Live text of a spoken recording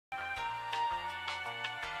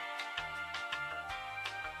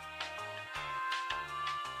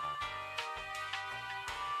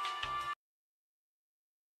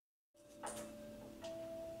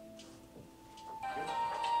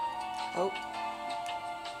Oh.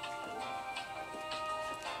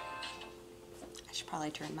 I should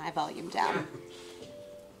probably turn my volume down.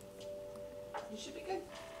 You should be good.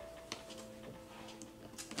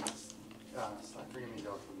 Slack for me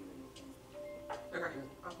go from Okay.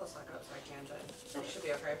 I'll pull Slack up so I can, but it should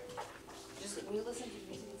be okay. Just when you listen to the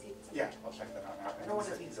music and see if it's okay. Yeah, I'll check that out now. I don't want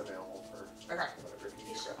And to be. he's available for Okay. whatever he It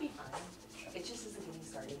needs. should be fine. It just isn't getting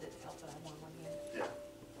started. It helps that I'm on one hand.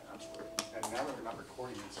 Yeah, absolutely. And now that we're not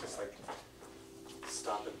recording, it's just like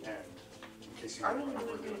stop and end in case you I don't know even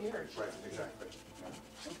what do we're it doing. here. Right, exactly.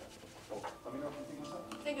 Yeah. Okay. Cool. Let me know if anything comes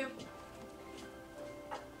up. Thank you.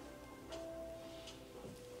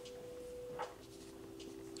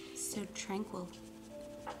 So tranquil.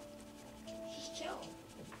 Just chill.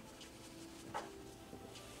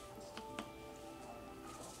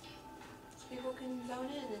 So people can zone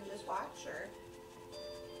in and just watch, or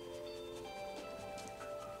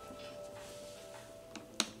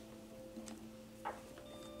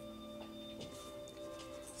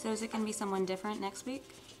So is it going to be someone different next week?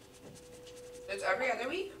 it's every other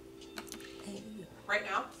week right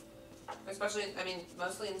now. Especially, I mean,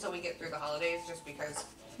 mostly until we get through the holidays, just because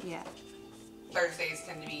Yeah. Thursdays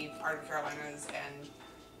tend to be part of Carolina's and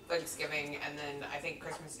Thanksgiving, and then I think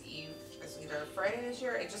Christmas Eve is either Friday this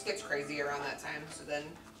year. It just gets crazy around that time, so then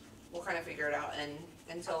we'll kind of figure it out. And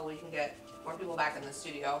until we can get more people back in the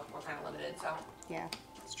studio, we're kind of limited. So Yeah,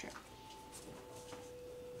 that's true.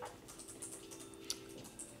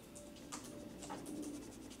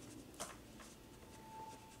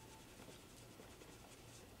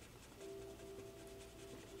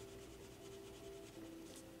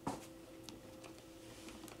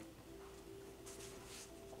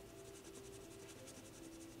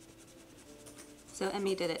 So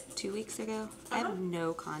Emmy did it 2 weeks ago. I have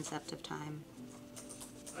no concept of time.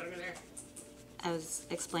 I don't know. I was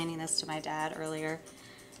explaining this to my dad earlier,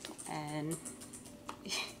 and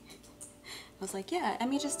I was like, "Yeah,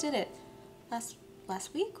 Emmy just did it last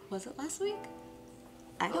week. Was it last week?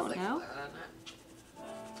 I don't know.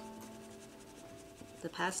 The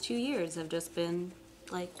past 2 years have just been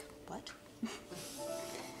like, what?"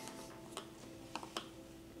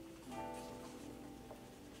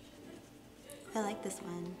 I like this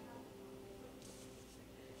one.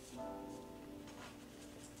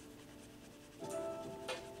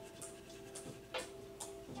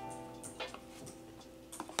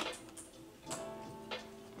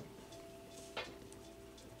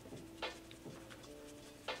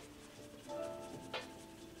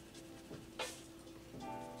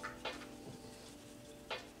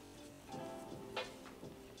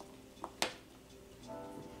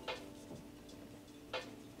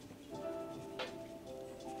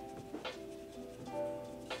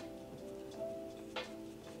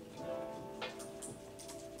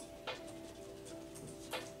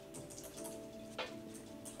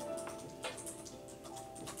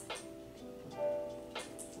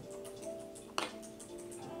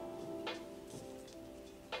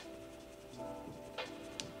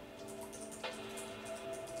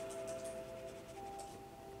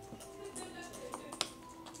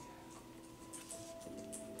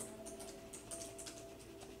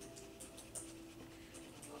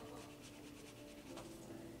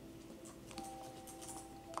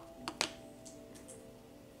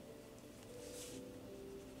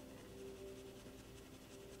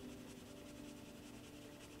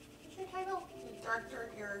 Title?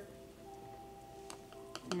 Director, you're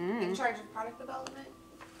in charge of product development?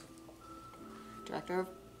 Director of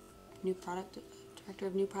new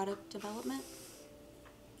product development?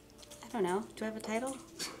 I don't know. Do I have a title?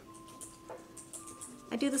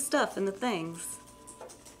 I do the stuff and the things.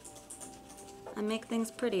 I make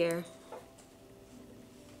things prettier.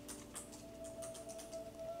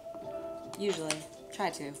 Usually. Try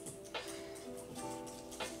to.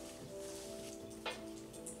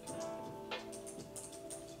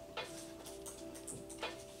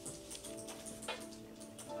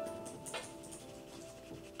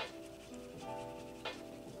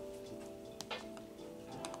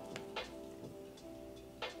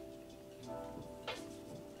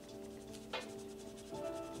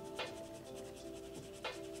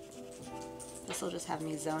 This will just have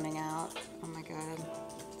me zoning out. Oh my god.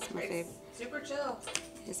 It's my favorite. Super chill.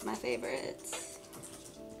 It's my favorite.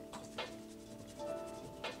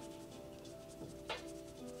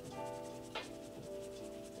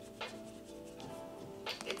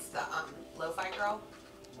 It's the Lofi girl.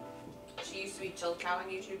 She used to be Chilled Cow on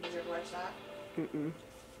YouTube. Did you ever watch that? Mm-mm.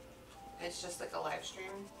 It's just like a live stream.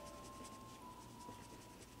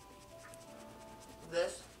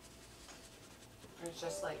 This. It's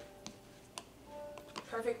just like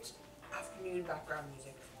perfect afternoon background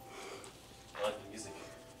music.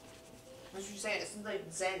 just saying, it's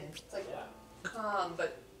like zen. It's like Yeah. calm,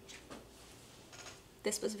 but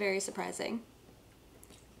This was very surprising.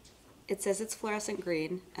 It says it's fluorescent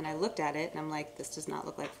green, and I looked at it and I'm like, this does not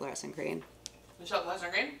look like fluorescent green. Michelle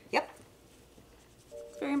fluorescent green? Yep.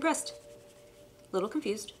 Very impressed. Little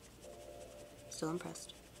confused. Still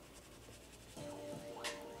impressed.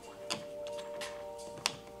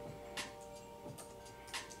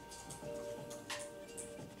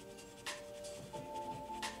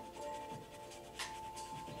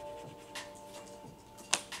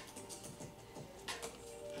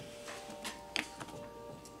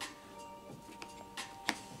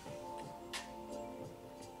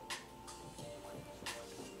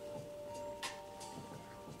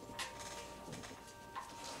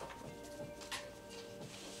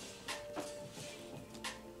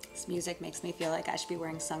 This music makes me feel like I should be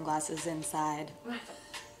wearing sunglasses inside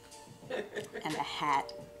and a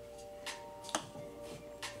hat.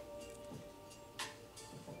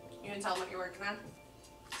 You can tell them what you're working on?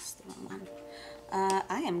 It's the wrong one.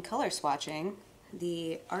 I am color swatching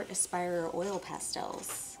the Art Aspire oil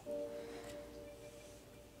pastels,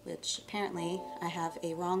 which apparently I have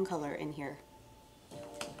a wrong color in here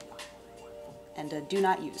and do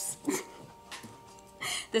not use.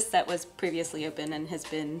 This set was previously open and has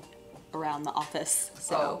been around the office,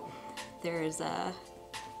 so there's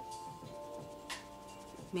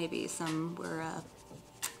maybe some were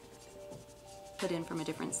put in from a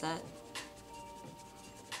different set.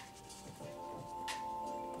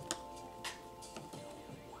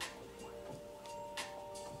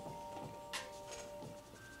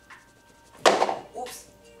 Oops.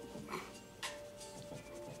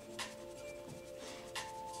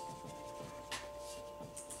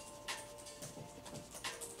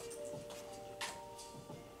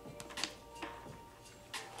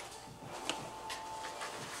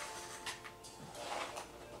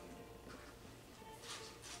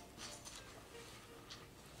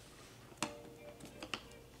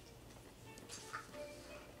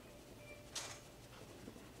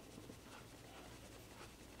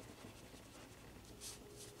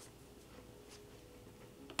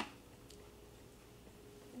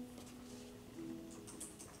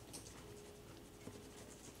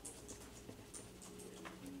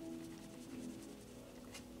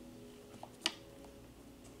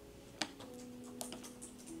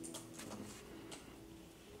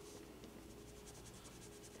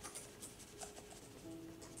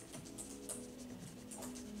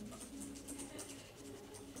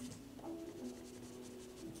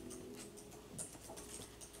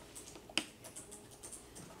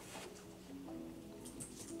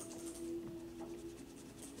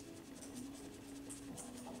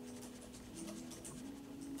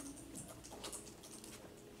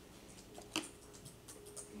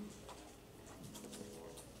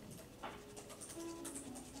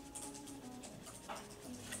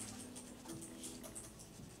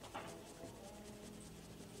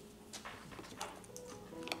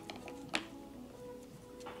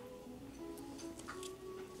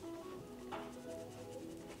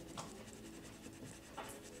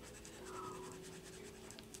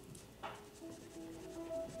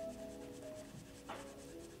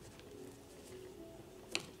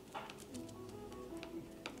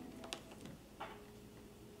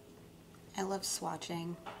 I love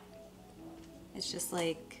swatching. It's just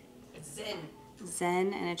like It's zen.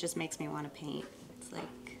 zen, and it just makes me want to paint. It's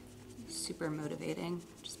like super motivating,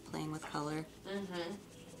 just playing with color. Mm-hmm.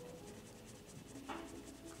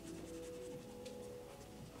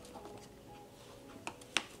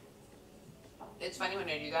 It's funny when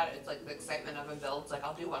I do that, it's like the excitement of it builds. Like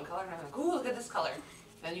I'll do one color and I'm like, ooh, look at this color.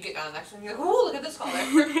 Then you get down to the next one and you're like, ooh, look at this color.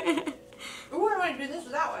 Ooh, I want to do this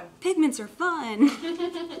with that one. Pigments are fun.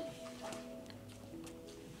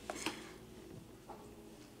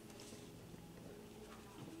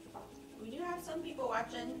 We do have some people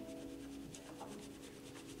watching.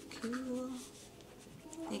 Cool.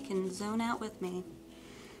 They can zone out with me.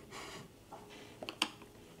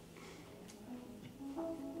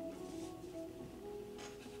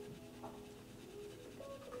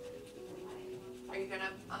 Are you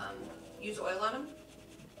gonna use oil on them?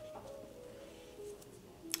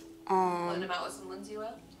 Blend them out with some linseed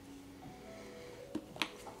oil?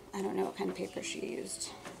 I don't know what kind of paper she used.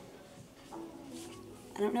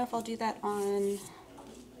 I don't know if I'll do that on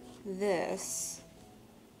this.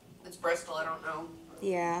 It's Bristol, I don't know.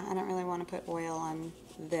 Yeah, I don't really want to put oil on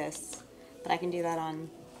this, but I can do that on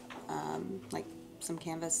like some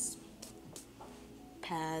canvas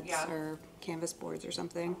pads or canvas boards or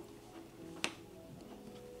something.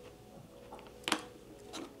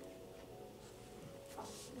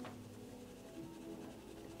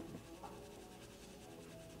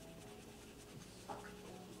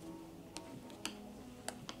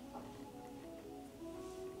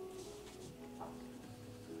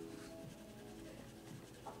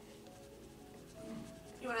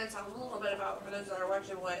 want to tell them a little bit about, for those that are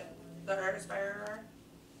watching, what the Art Aspire are?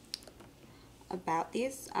 About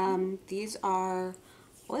these are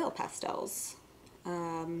oil pastels.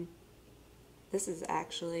 This is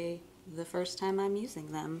actually the first time I'm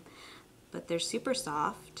using them, but they're super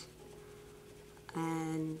soft,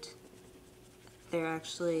 and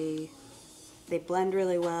they blend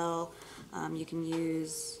really well. You can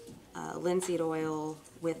use linseed oil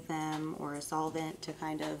with them or a solvent to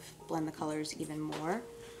kind of blend the colors even more.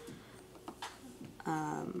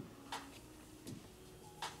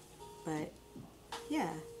 But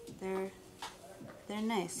yeah, they're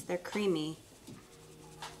nice. They're creamy.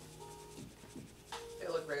 They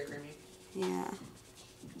look very creamy. Yeah,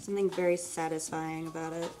 something very satisfying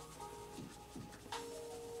about it.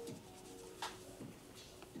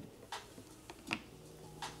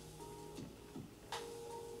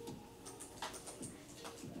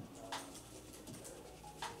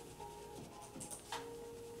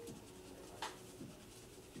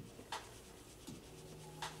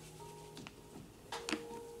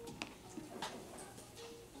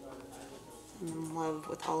 I'm in love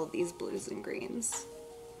with all of these blues and greens.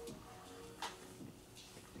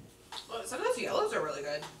 Well, some of those yellows are really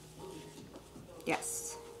good.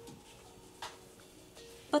 Yes.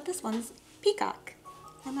 But this one's peacock,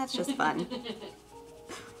 and that's just fun.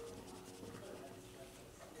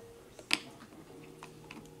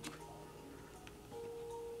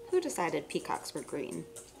 Who decided peacocks were green?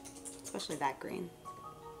 Especially that green.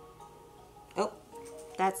 Oh,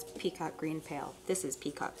 that's peacock green pale. This is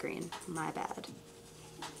peacock green. My bad.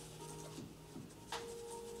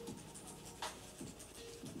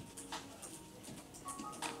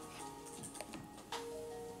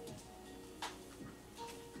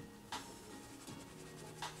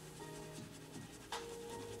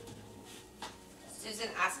 Susan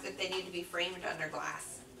asked if they need to be framed under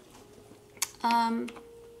glass.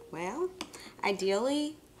 Well,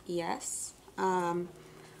 ideally, yes.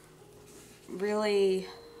 Really,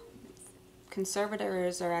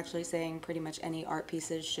 conservators are actually saying pretty much any art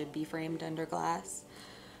pieces should be framed under glass.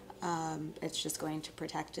 It's just going to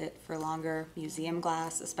protect it for longer. Museum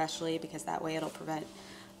glass especially, because that way it'll prevent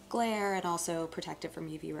glare and also protect it from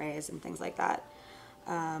UV rays and things like that.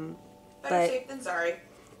 Better But- safe than sorry.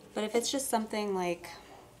 But if it's just something like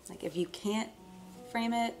if you can't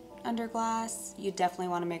frame it under glass, you definitely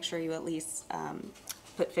want to make sure you at least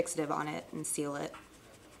put fixative on it and seal it.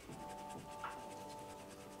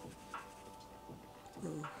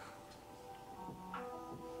 Ooh.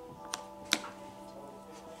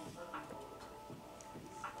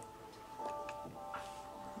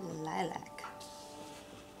 Lilac.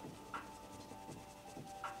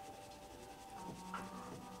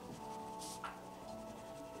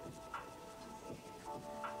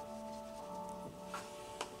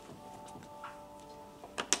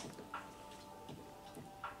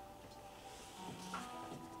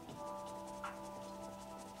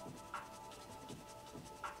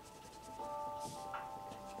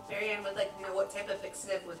 Marianne would like to know what type of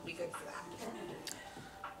fixative would be good for that.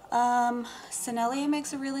 Sennelier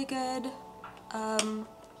makes a really good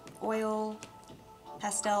oil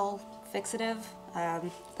pastel fixative.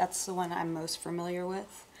 That's the one I'm most familiar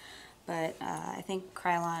with, but I think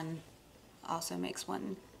Krylon also makes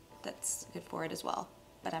one that's good for it as well,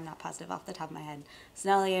 but I'm not positive off the top of my head.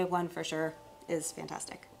 Sennelier one for sure is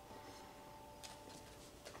fantastic.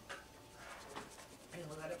 I can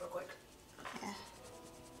look that up real quick. Yeah.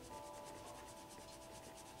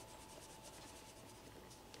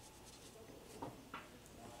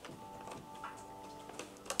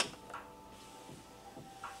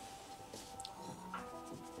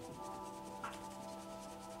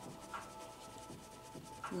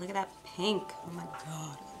 Look at that pink. Oh my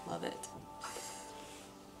god, I love it.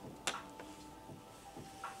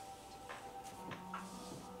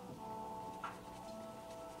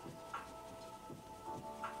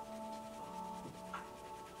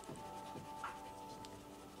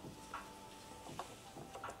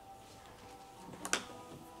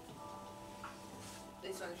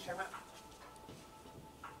 These ones you're talking about?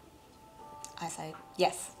 Eyesight.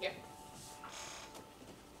 Yes. Yeah.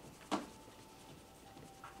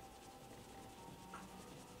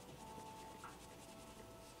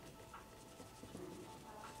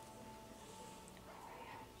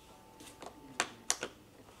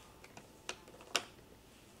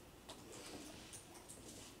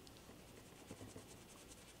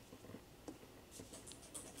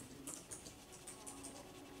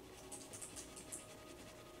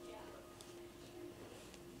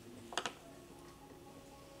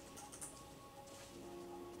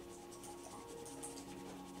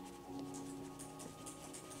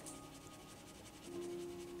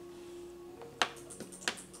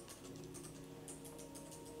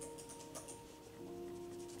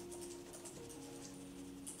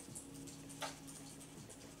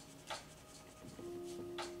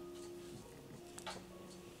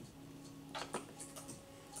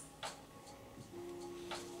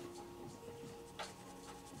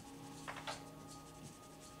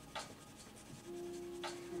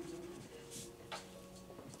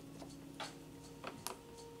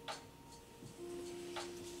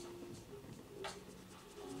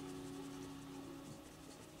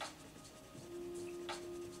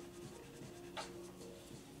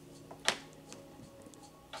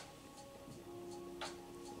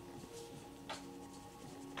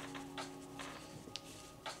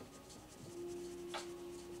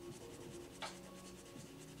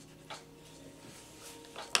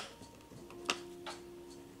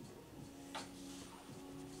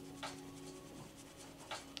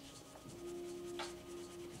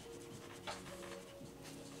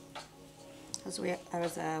 I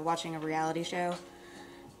was watching a reality show,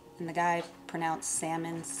 and the guy pronounced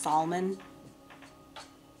salmon salmon.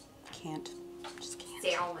 Can't. Just can't.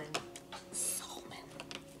 Salmon. Salmon.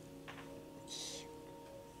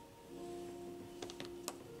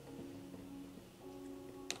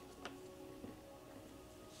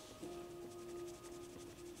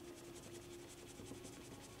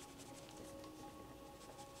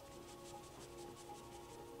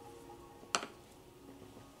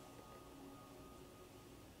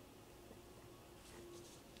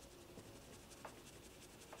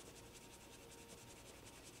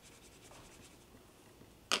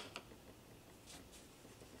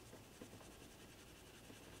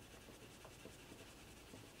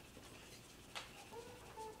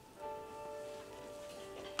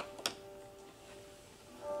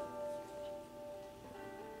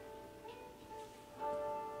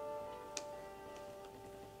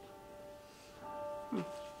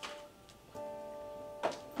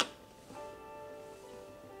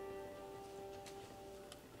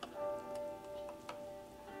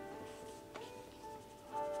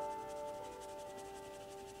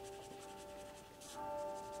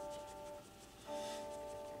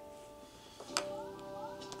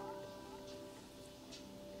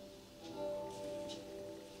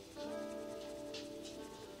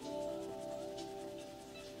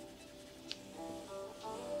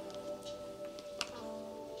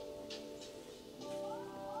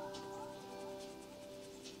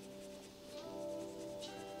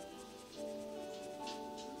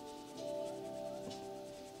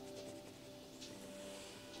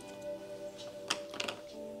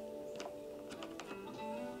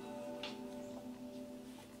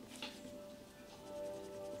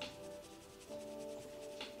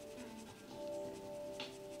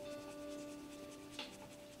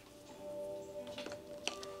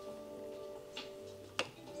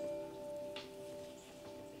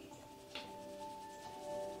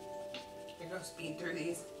 You're gonna speed through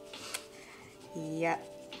these. Yep.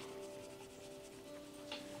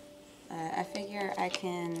 I figure I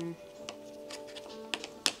can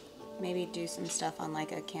maybe do some stuff on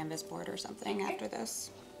like a canvas board or something after this.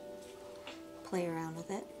 Play around with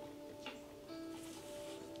it.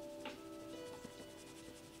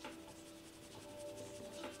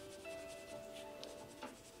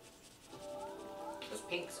 Those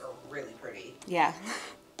pinks are really pretty. Yeah.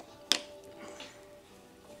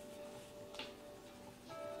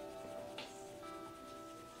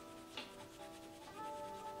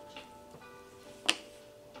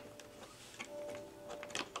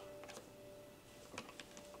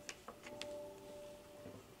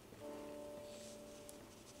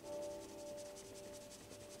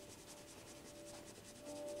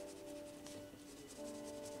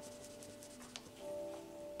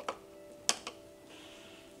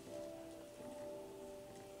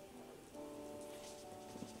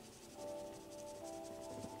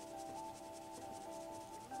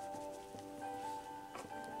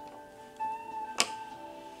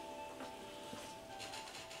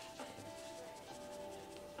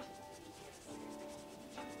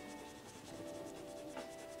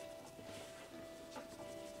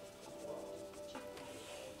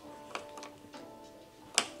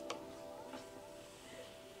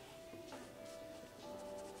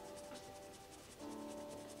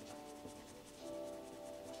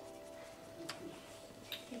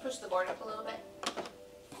 Can you push the board up a little bit?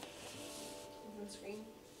 On the screen.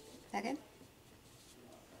 That good?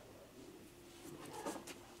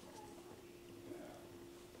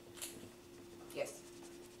 Yes.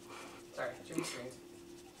 Sorry, too many screens.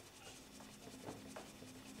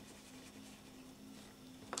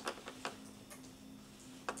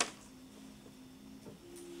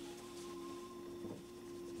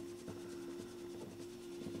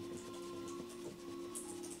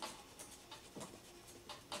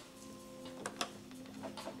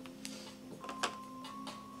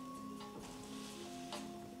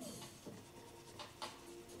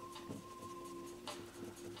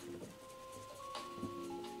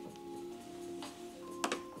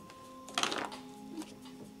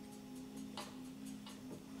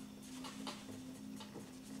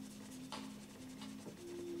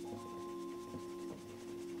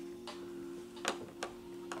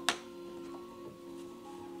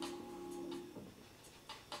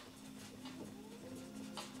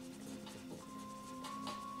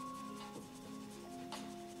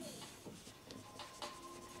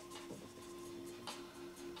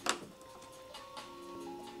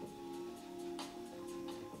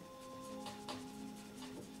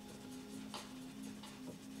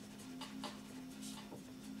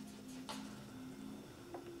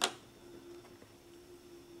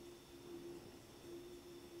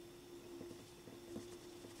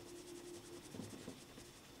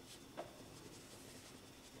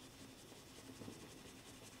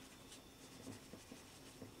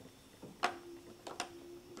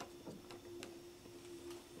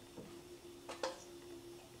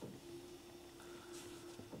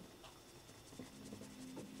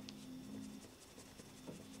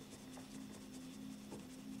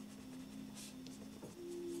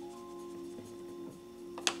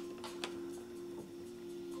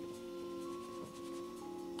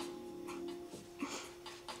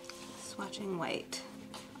 Swatching white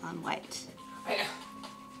on white. I know.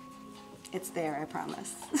 It's there, I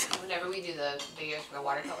promise. Whenever we do the videos for the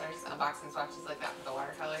watercolors, unboxing swatches like that for the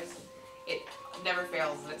watercolors, it never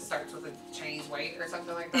fails that it starts with a Chinese white or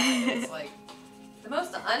something like that. It's like the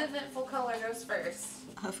most uneventful color goes first.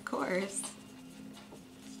 Of course.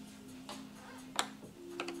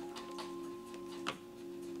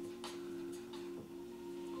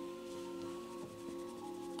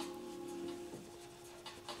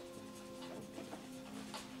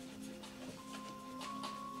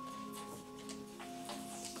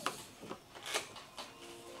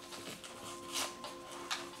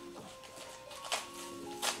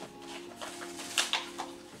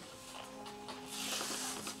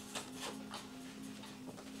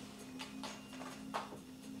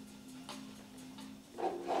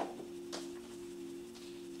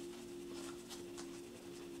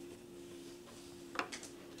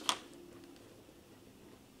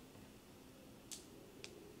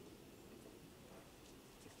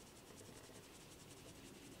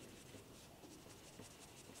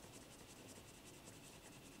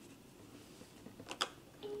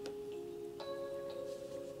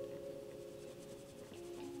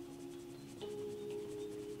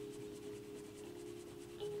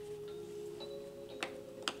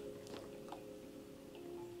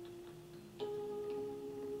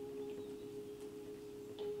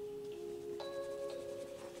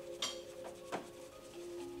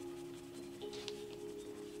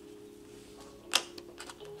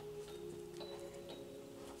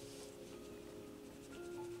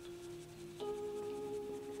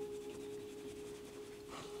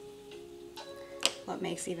 What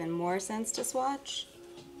makes even more sense to swatch?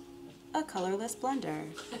 A colorless blender.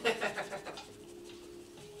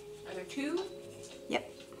 Are there two? Yep.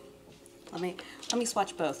 Let me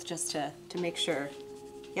swatch both just to make sure.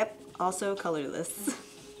 Yep, also colorless.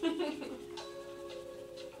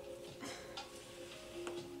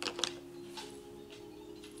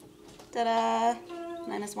 Ta-da!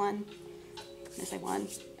 -1. Missing one.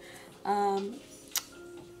 I'm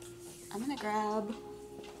gonna grab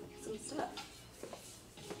some stuff.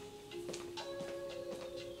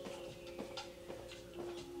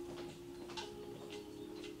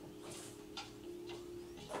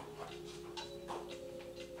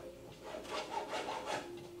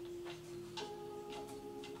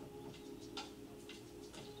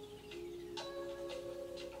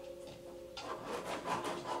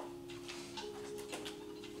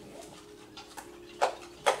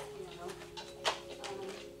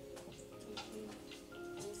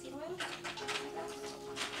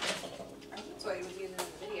 That's what he was using in the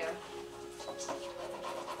video.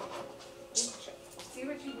 See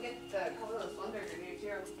what you can get the colorless blender to do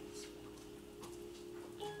too.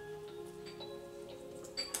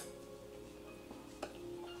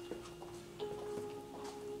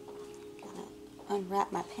 Gotta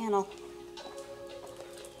unwrap my panel.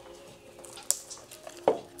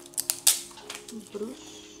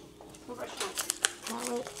 Brush. What brush do you want?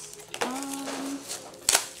 Palette.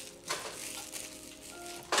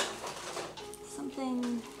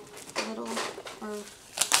 Something little or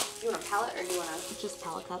You want a palette or do you want a... just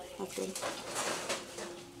palette cup. That's good.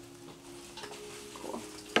 Cool.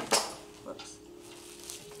 Whoops.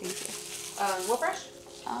 Thank you. What brush?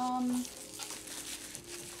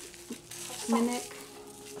 Mimic.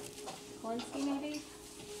 Goldstein maybe?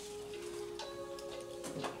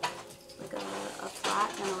 Like a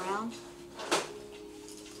flat and a round.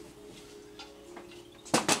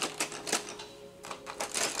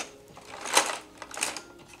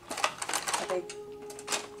 Okay.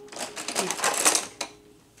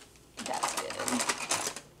 That's good.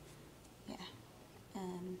 Yeah.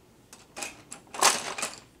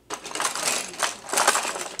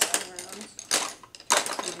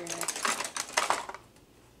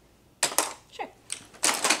 Sure.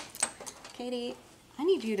 Katie, I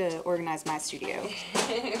need you to organize my studio.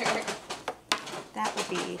 That would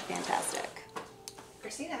be fantastic.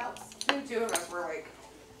 Christina helps. The two of us were like,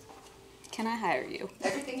 Can I hire you?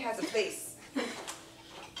 everything has a place.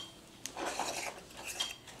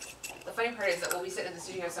 The funny part is that when we sit in the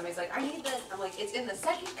studio, somebody's like, I need this. I'm like, it's in the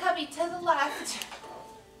second cubby to the left.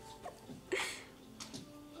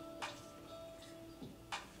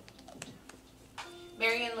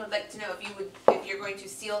 Marianne would like to know if you're going to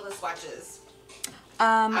seal the swatches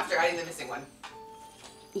after adding the missing one.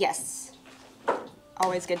 Yes.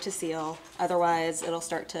 Always good to seal. Otherwise, it'll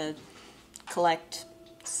start to collect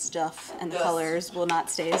stuff and the Dust. colors will not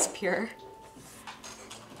stay as pure.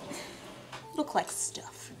 It'll collect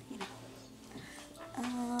stuff, you know.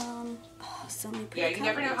 Oh, so many pretty Yeah, you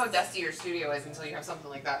never know how colors. dusty your studio is until you have something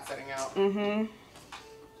like that sitting out. Mm-hmm.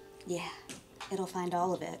 Yeah, it'll find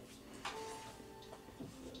all of it.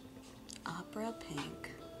 Opera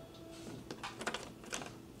pink.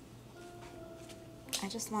 I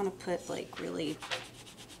just want to put like really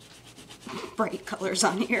bright colors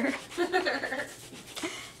on here.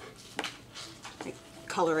 Like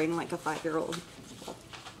coloring like a 5-year-old.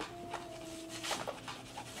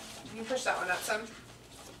 You can push that one up some.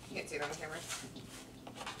 You can't see it on the camera.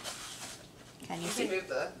 Can you You see? can move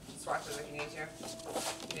the swatches if you need to.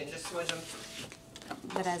 You didn't just smudge them.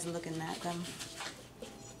 But as I'm looking at them.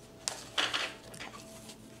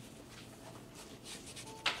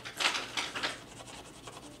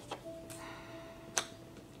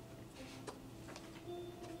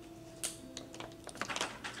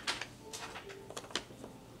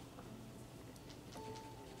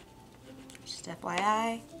 Just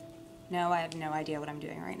FYI, no, I have no idea what I'm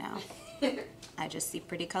doing right now. I just see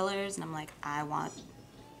pretty colors and I'm like, I want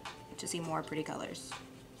to see more pretty colors.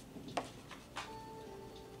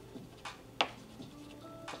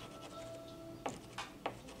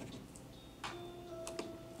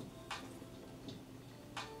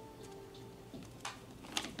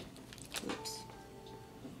 Oops.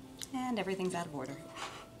 And everything's out of order.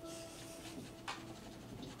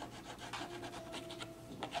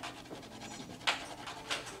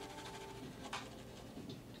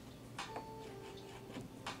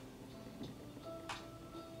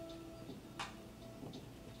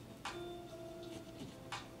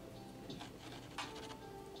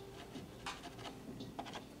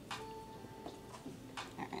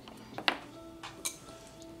 Alright.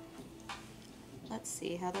 Let's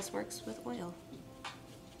see how this works with oil.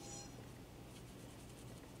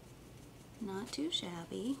 Not too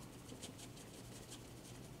shabby.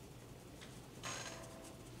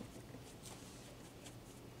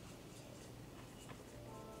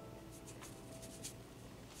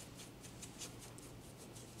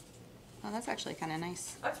 Oh, that's actually kind of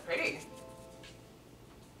nice. That's pretty.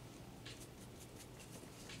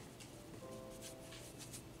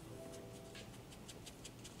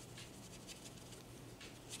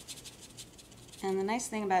 And the nice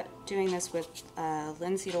thing about doing this with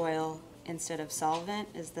linseed oil instead of solvent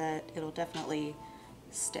is that it'll definitely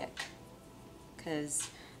stick, because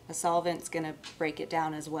a solvent's going to break it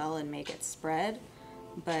down as well and make it spread,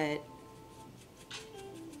 but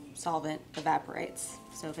solvent evaporates.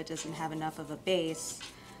 So if it doesn't have enough of a base,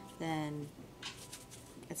 then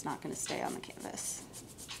it's not going to stay on the canvas.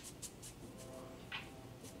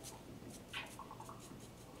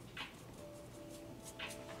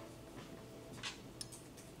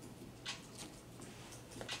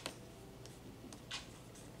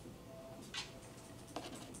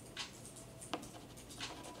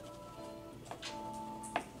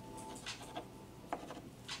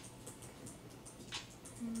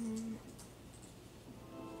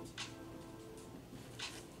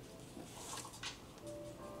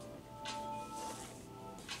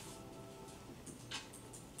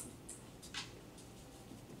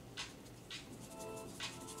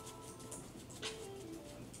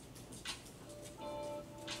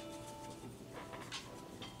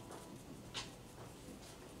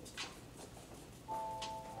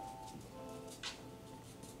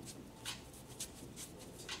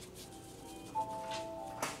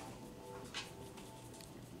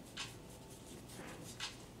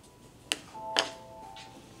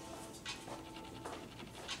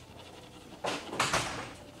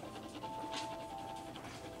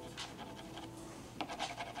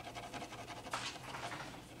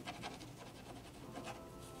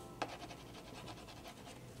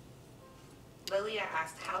 Lilia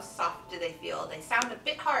asked, how soft do they feel? They sound a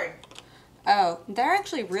bit hard. Oh, they're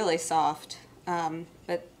actually really soft,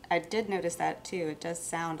 but I did notice that too. It does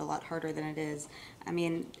sound a lot harder than it is. I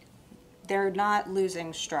mean, they're not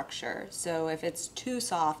losing structure, so if it's too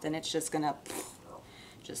soft, then it's just gonna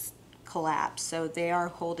just collapse. So they are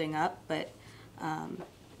holding up, but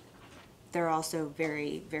they're also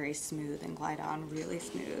very, very smooth and glide on really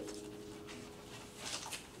smooth.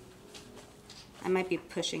 I might be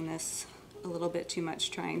pushing this a little bit too much,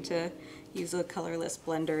 trying to use a colorless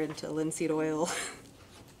blender into linseed oil.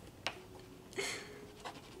 Let's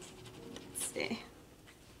see.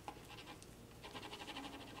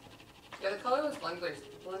 Yeah, the colorless blender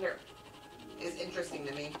is interesting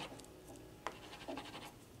to me.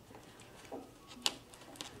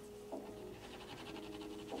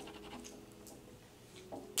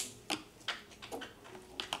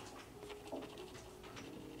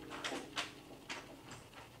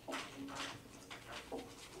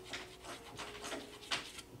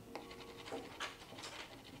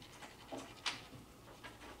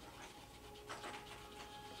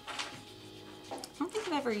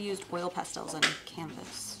 ever used oil pastels on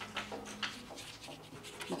canvas.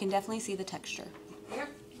 You can definitely see the texture. Yep.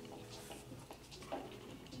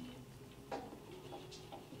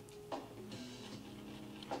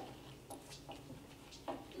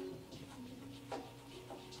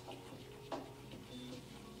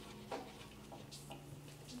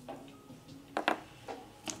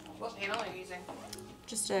 What panel are you using?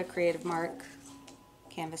 Just a Creative Mark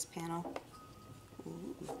canvas panel.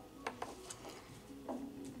 Ooh.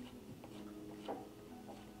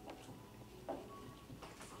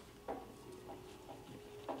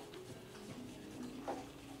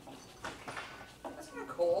 That's kind of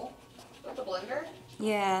cool. With the blender?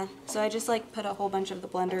 Yeah, so I just like put a whole bunch of the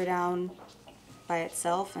blender down by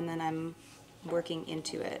itself and then I'm working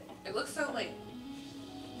into it. It looks so like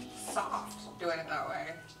soft doing it that way.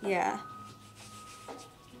 Yeah.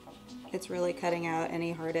 It's really cutting out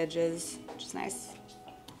any hard edges, which is nice.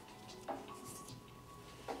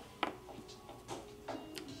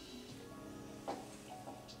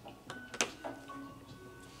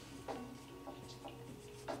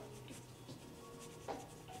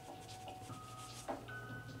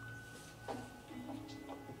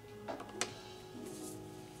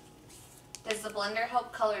 Does the blender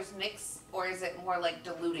help colors mix, or is it more like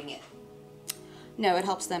diluting it? No, it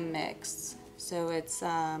helps them mix. So it's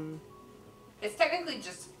It's technically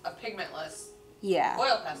just a pigmentless yeah.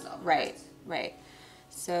 oil pastel. Right, right.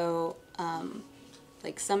 So,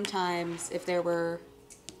 like sometimes if there were,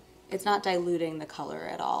 it's not diluting the color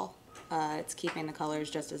at all. It's keeping the colors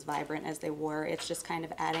just as vibrant as they were. It's just kind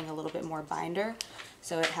of adding a little bit more binder.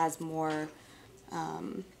 So it has more,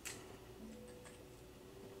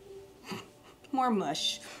 more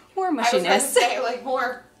mush, more I was going to mushiness. say like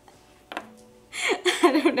more.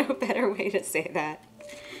 I don't know a better way to say that.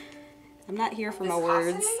 I'm not here for my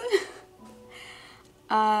words. Viscosity?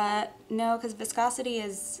 No, because viscosity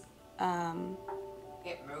is,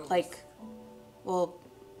 It moves. like, well,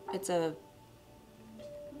 it's a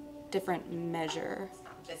different measure. It's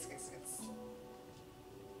not viscous. It's.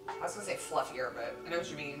 I was gonna say fluffier, but I know what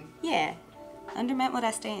you mean. Yeah, undermeant what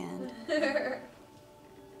I stand.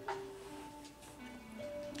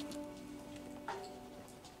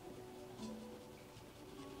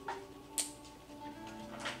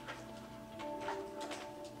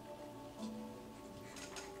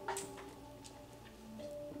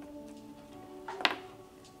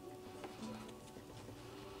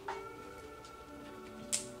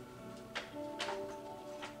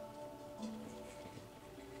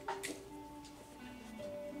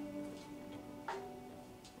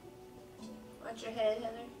 Watch your head,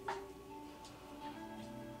 Heather.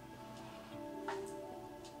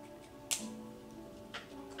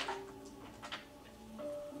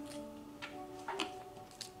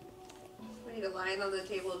 We need a line on the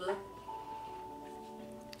table to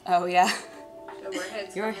Oh yeah, show where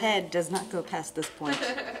heads. your coming. head does not go past this point.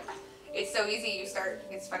 It's so easy. You start.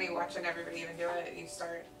 It's funny watching everybody even do it. You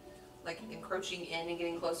start like encroaching in and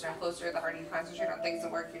getting closer and closer. The harder you concentrate on things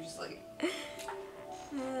that work, you're just like.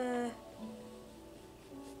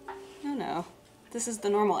 No, no, this is the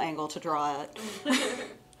normal angle to draw it.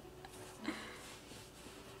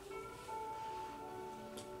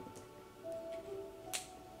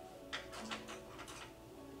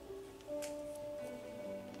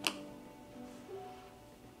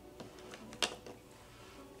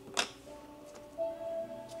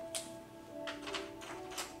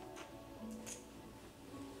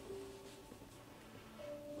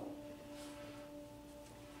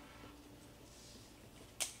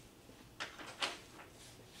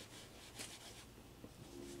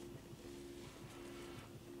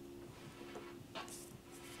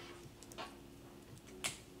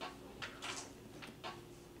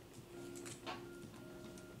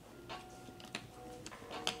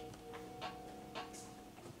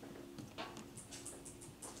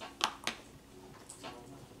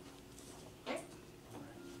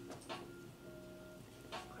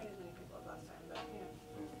 Quite as many people as last time, but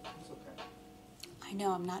yeah. It's okay. I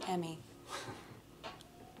know, I'm not Emmy.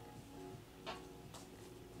 Okay,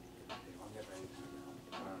 I'll get ready to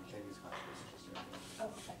go. Katie's got this just Oh,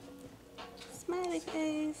 okay. Smiley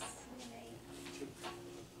face.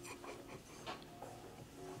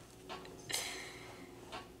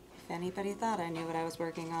 If anybody thought I knew what I was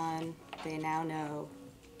working on, they now know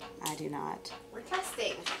I do not. We're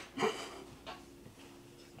testing.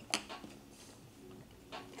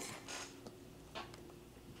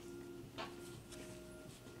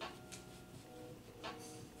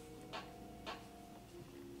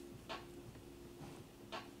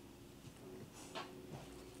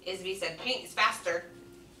 Isby said paint is faster.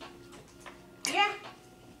 Yeah.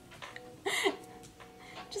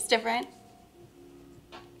 different.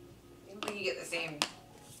 I don't think you get the same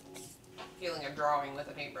feeling of drawing with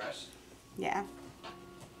a paintbrush. Yeah.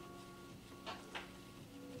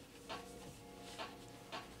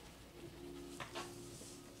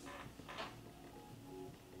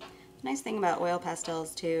 Nice thing about oil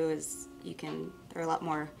pastels too is they're a lot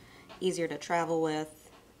more easier to travel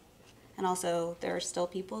with. And also there are still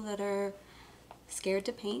people that are scared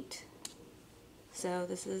to paint. So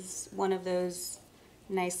this is one of those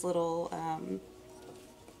nice little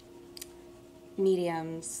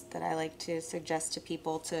mediums that I like to suggest to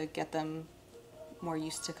people to get them more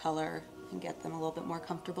used to color and get them a little bit more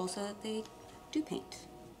comfortable so that they do paint.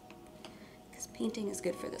 Because painting is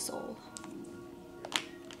good for the soul.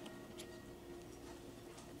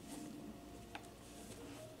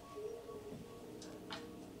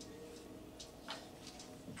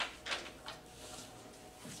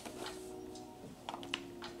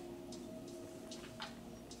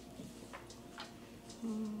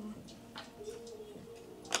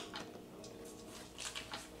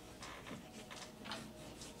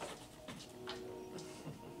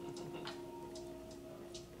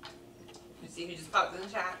 You see who just popped in the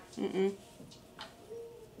chat? Mm-mm.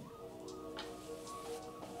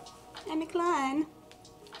 Emmy Klein.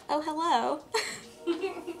 Oh, hello.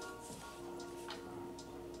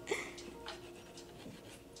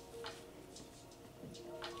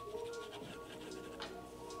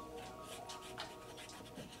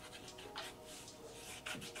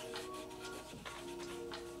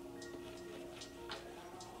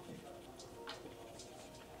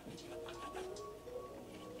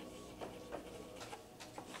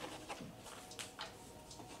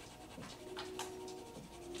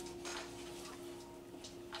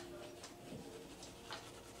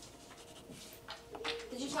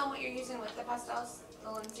 Did you tell them what you're using with the pastels,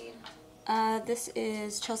 the linseed? This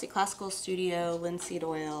is Chelsea Classical Studio linseed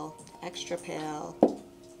oil, extra pale.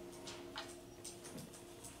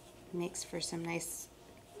 Makes for some nice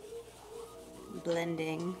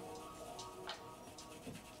blending.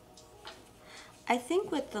 I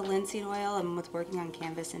think with the linseed oil and with working on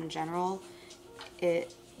canvas in general,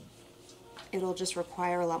 it'll just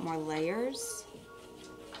require a lot more layers.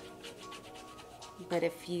 But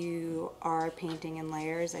if you are painting in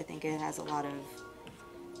layers, I think it has a lot of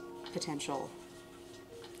potential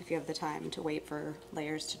if you have the time to wait for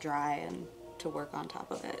layers to dry and to work on top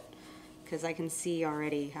of it. Because I can see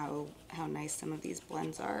already how nice some of these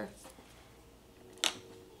blends are.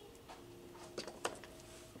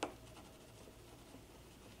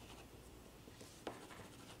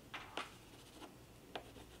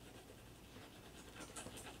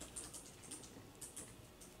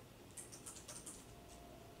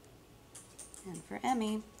 And for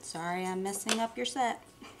Emmy, sorry I'm messing up your set.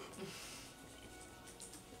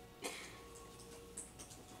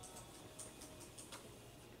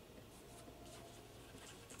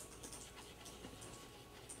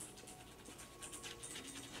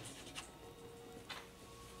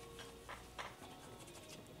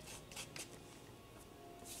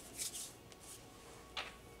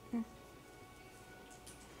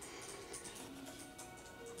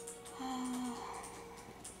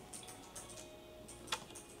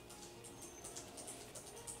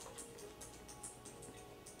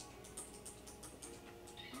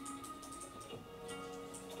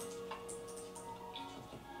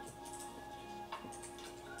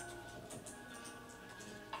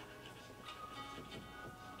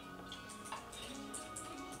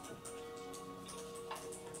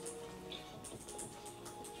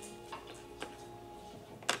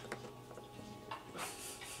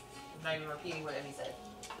 I'm not even repeating what Emmy said.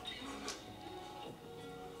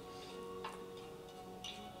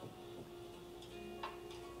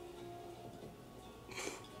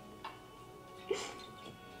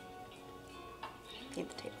 Paint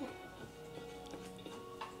the table.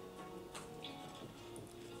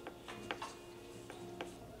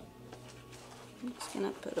 I'm just gonna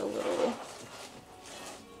put a little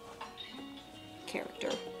character.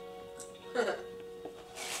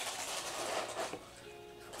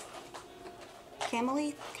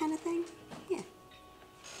 Camel-y kind of thing? Yeah.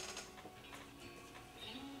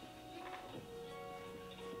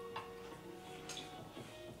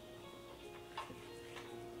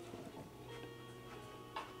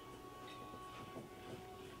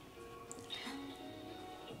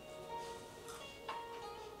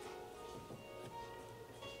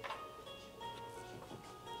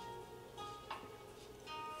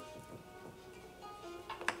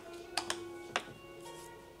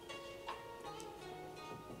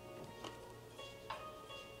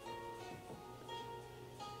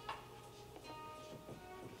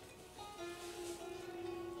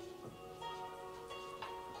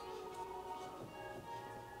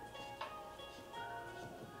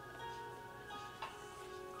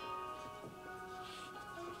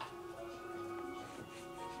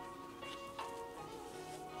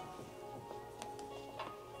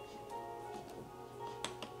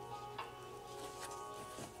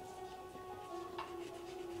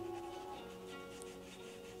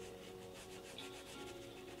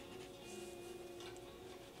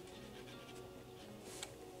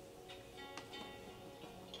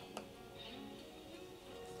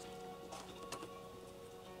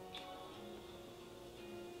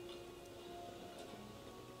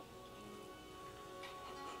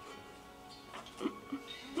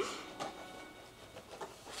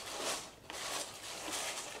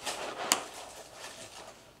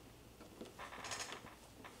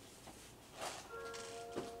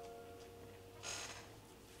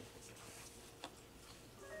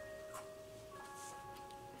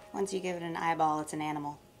 Once you give it an eyeball, it's an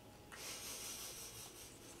animal.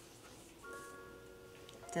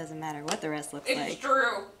 Doesn't matter what the rest looks like. It's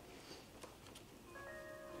true.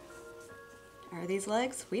 Are these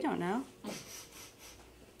legs? We don't know.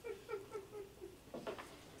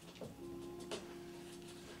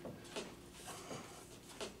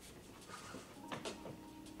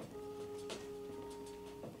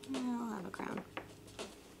 I'll have a crown.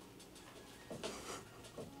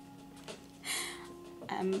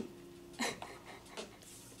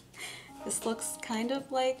 This looks kind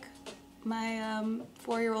of like my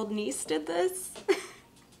 4-year-old niece did this.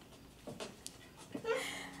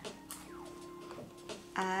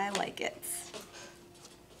 I like it.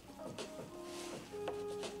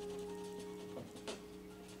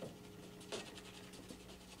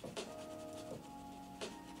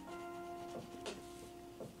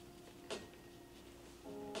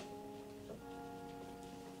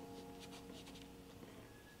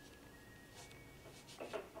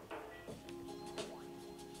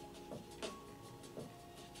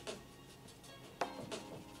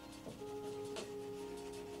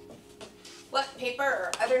 What paper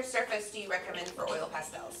or other surface do you recommend for oil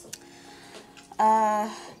pastels?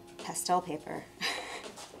 Pastel paper.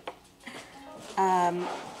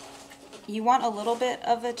 You want a little bit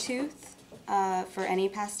of a tooth for any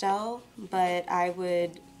pastel, but I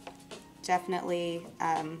would definitely,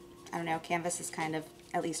 I don't know, canvas is kind of,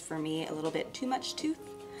 at least for me, a little bit too much tooth.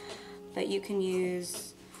 But you can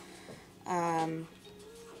use, what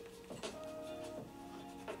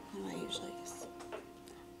do I usually use?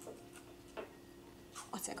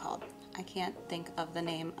 What's it called? I can't think of the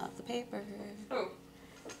name of the paper. Who?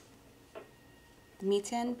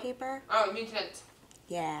 Mitten paper? Oh, mutant.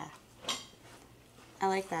 Yeah. I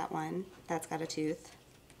like that one. That's got a tooth.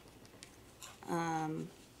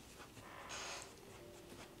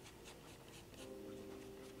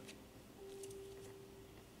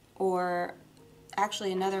 Or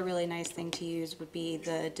actually another really nice thing to use would be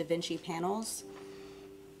the Da Vinci panels.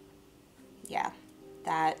 Yeah,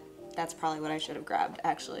 that's probably what I should have grabbed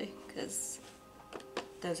actually, because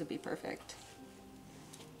those would be perfect.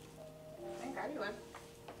 I can grab you one.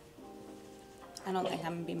 I don't think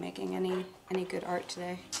I'm gonna be making any good art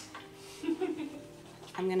today.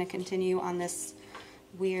 I'm gonna continue on this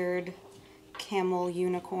weird camel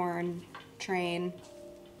unicorn train.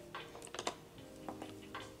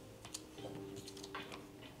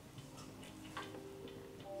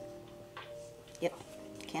 Yep,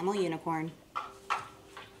 camel unicorn.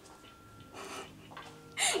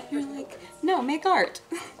 You're like, no, make art.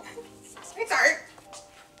 It's art.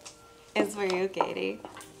 It's for you, Katie.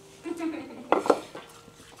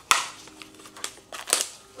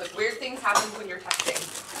 Look, weird things happen when you're testing.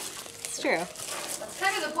 It's true. That's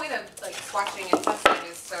kind of the point of like swatching and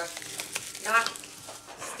testing, is to not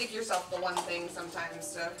stick yourself to one thing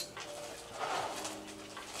sometimes. To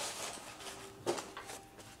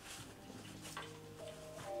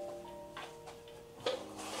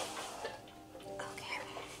Okay.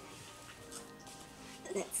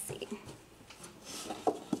 Let's see.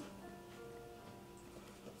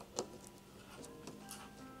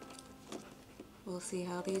 We'll see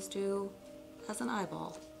how these do as an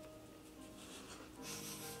eyeball.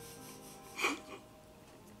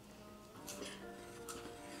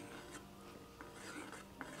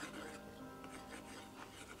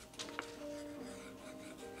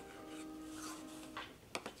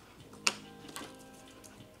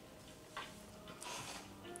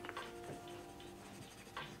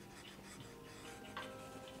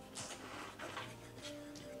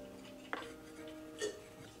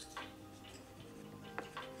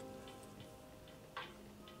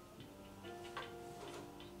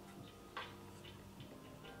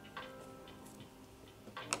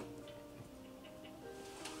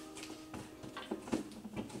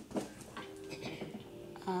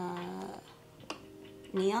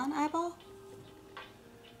 Neon eyeball?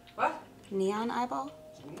 what? Neon eyeball?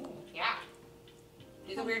 Ooh, yeah.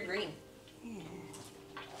 Do the weird green. Yeah.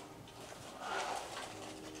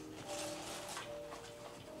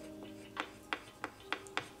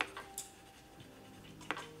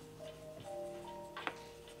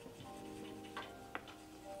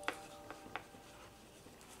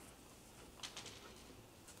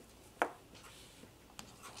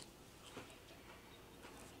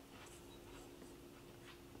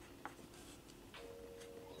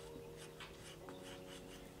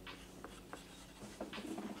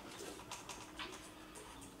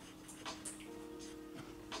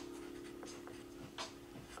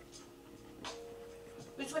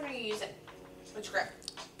 Which one are you using? Which grip?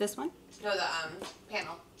 This one? No, the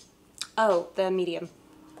panel. Oh, the medium.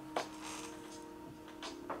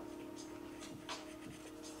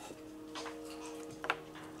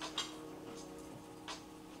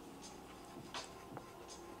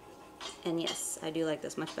 And yes, I do like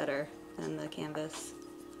this much better than the canvas.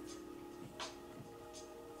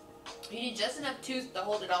 You need just enough tooth to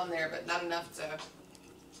hold it on there, but not enough to...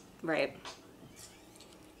 Right.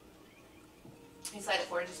 Can you slide it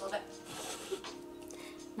forward just a little bit?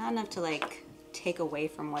 Not enough to like take away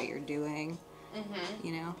from what you're doing,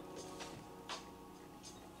 you know?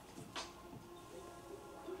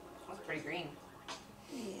 That's pretty green.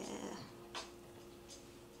 Yeah.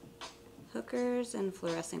 Hookers and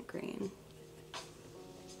fluorescent green.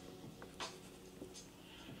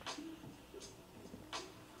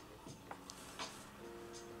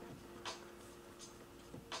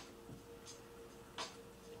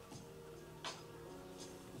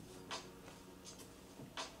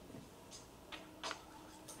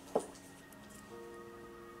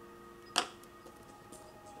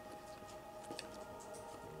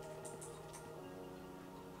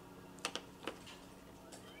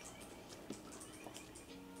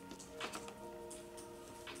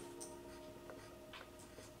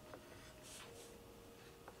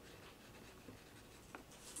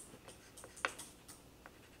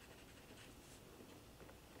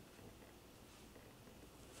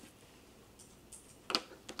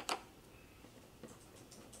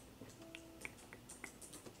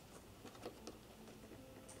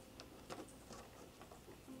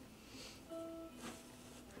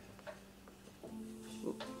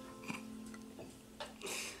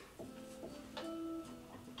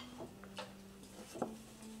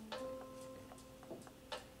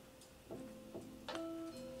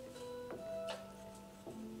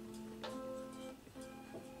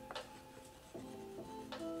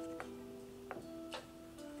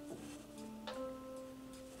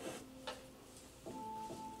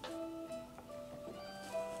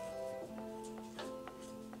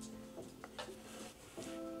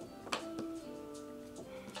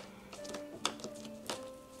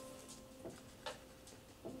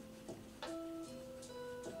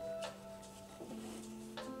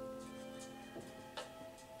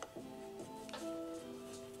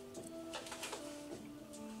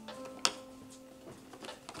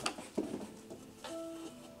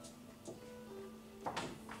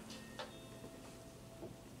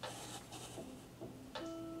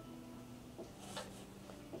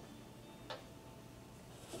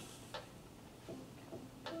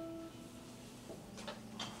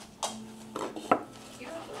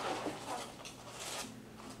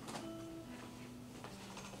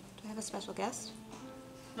 A special guest?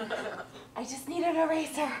 I just need an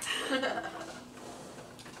eraser.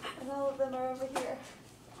 And all of them are over here.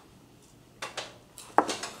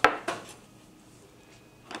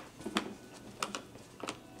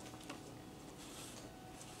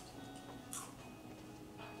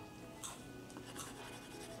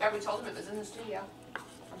 Yeah, we told him it was in the studio.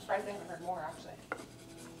 I'm surprised they haven't heard more, actually.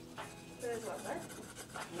 There's one there.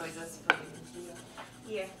 Noises from in the studio.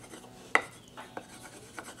 Yeah.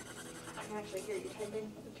 I can actually hear you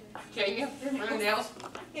typing. Can you? One of the nails?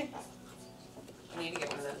 Yeah. I need to get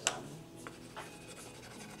one of those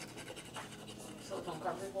silicone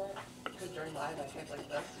covers for it. Because during live I type like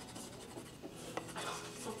this.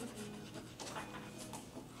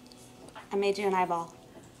 I made you an eyeball.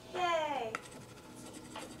 Yay!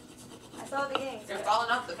 I saw the beginning. You're falling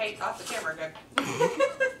off the camera, good.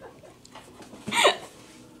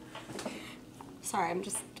 Sorry, I'm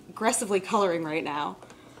just aggressively coloring right now.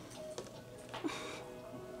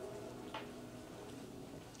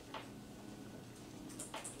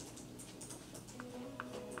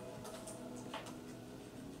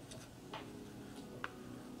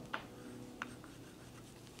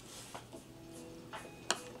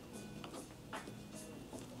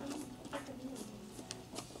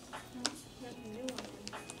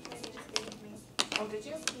 Oh, did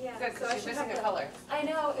you? Yeah. Good, So I because should you're have missing a the- color. I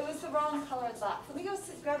know, it was the wrong color at that. Let me go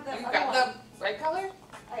grab the You other got one. the right color?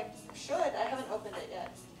 I should. I haven't opened it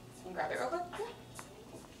yet. You can grab it real quick.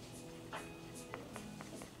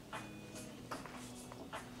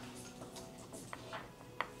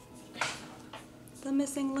 The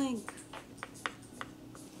missing link.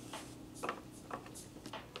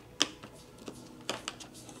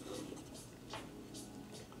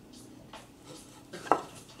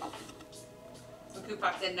 Look who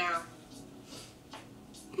popped in now.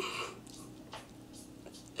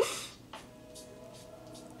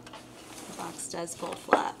 The box does fold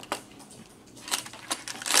flat.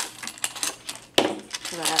 Look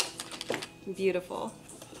at that. Beautiful.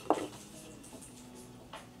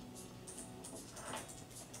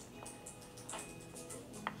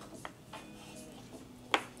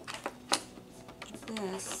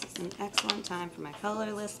 This is an excellent time for my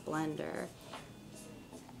colorless blender.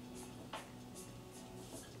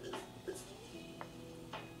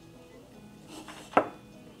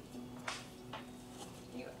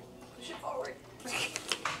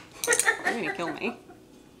 kill me.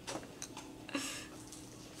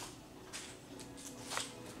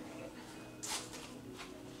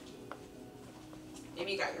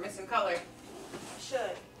 Maybe you got your missing color. Should.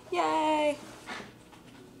 Yay!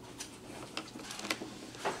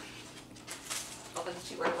 Well, didn't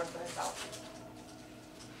she order one for herself?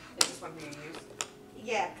 Is this one for you to use?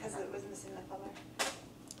 Yeah, because it was missing the color.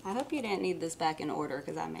 I hope you didn't need this back in order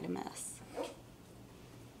because I made a mess.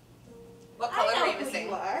 What color I were know you who missing?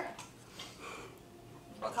 you are.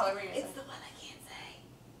 What color were you missing? It's the one I can't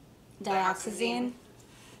say. Dioxazine.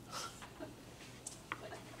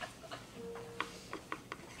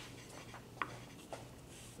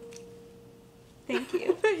 Thank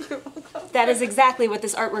you. You're welcome. That is exactly what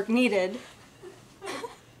this artwork needed.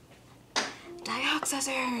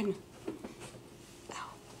 Dioxazine. Ow.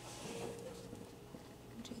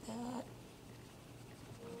 Do that.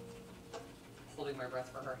 Holding my breath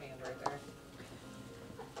for her hand right there.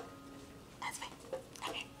 That's fine.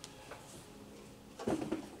 Okay.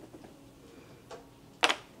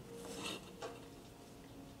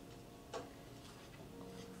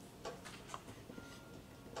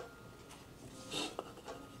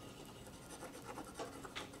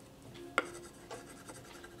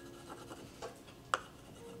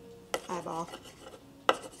 Eyeball. Some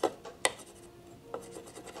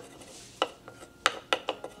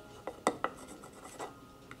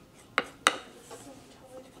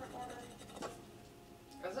totally different order.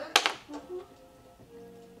 Is it?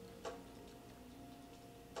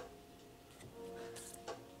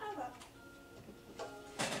 Oh well.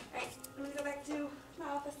 Alright, I'm gonna go back to my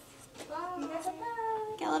office. Bye. You guys are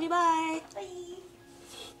done. Okay, I love you. Bye. Bye.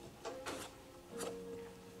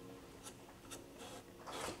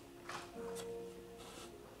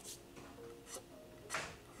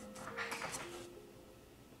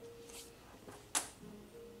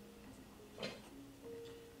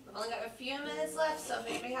 We've only got a few minutes left, so if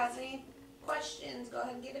anybody has any questions, go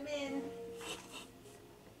ahead and get them in.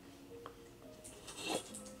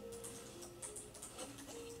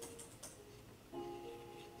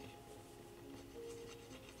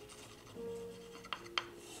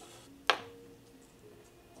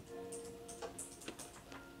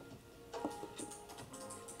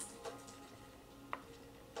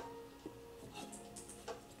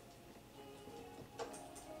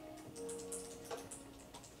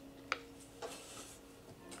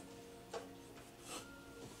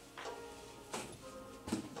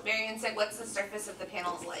 Marion said, what's the surface of the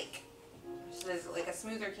panels like? So is it like a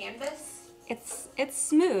smoother canvas? It's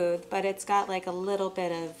smooth, but it's got like a little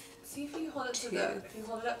bit of. See if you hold it to the, if you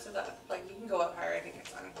hold it up to the, like you can go up higher, I think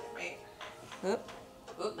it's on, right? Oop.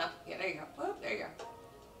 Oop, no, yeah, there you go. Oop, there you go.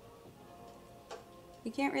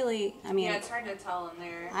 You can't really. I mean, Yeah, it's hard to tell in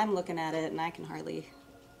there. I'm looking at it and I can hardly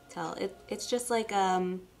tell. It's just like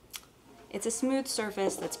it's a smooth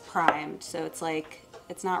surface that's primed, so it's like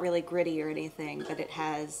it's not really gritty or anything, but it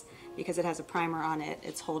has, because it has a primer on it,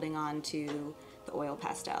 it's holding on to the oil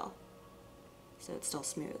pastel, so it's still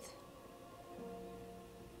smooth.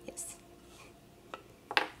 Yes.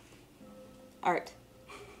 Art.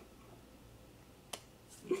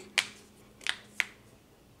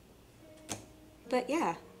 But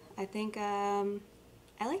yeah, I think I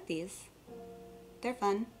like these. They're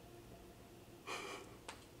fun.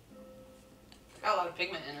 Got a lot of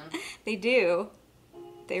pigment in them. They do.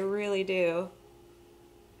 They really do.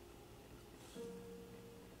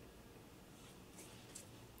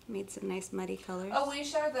 Made some nice muddy colors. Oh, will you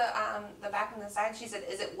show the back and the side? She said,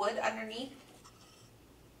 is it wood underneath?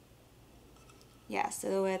 Yeah,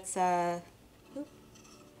 so it's oop.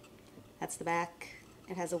 That's the back.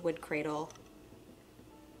 It has a wood cradle.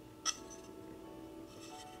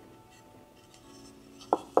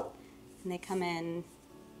 And they come in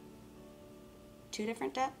 2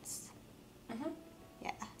 different depths. Mm-hmm.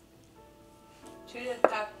 Yeah. Two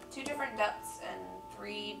different depths and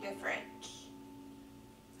 3 different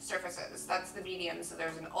surfaces. That's the medium. So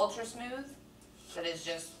there's an ultra smooth that is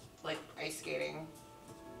just like ice skating,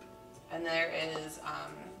 and there is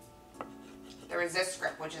the resist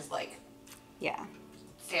grip, which is like Yeah.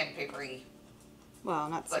 sandpapery. Well,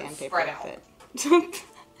 not Like sandpaper, spread out. but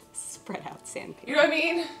spread out sandpaper. You know what I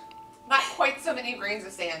mean? Not quite so many grains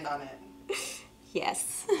of sand on it.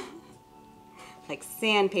 Yes. Like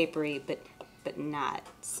sandpapery, but not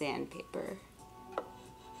sandpaper.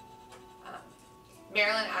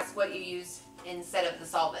 Marilyn asked what you use instead of the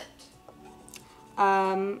solvent.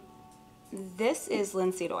 This is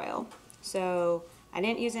linseed oil. So I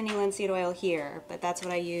didn't use any linseed oil here, but that's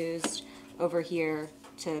what I used over here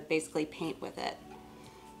to basically paint with it.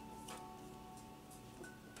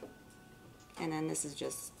 And then this is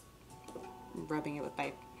just rubbing it with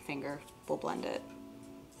my finger will blend it.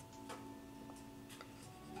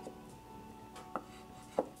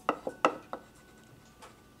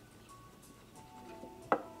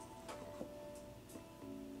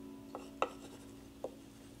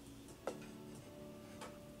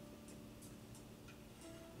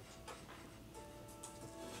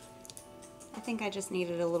 I think I just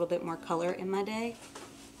needed a little bit more color in my day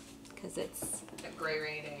because it's A gray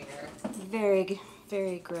rainy day here. very,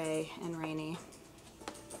 very gray and rainy.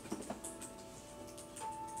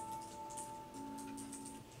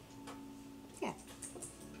 Yeah.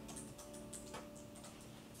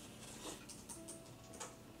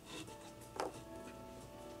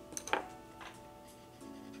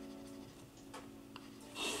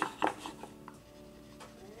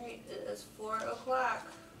 Alright, it is 4 o'clock.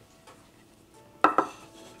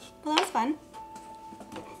 Well, that was fun.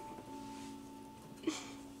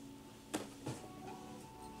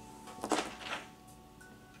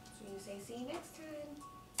 So you say see you next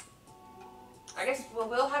time. I guess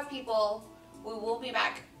we'll have people. We will be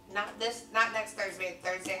back. Not next Thursday.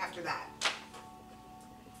 Thursday after that.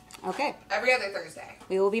 Okay. Every other Thursday.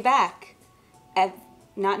 We will be back.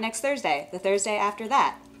 Not next Thursday, the Thursday after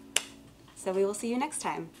that. So we will see you next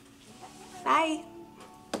time. Bye.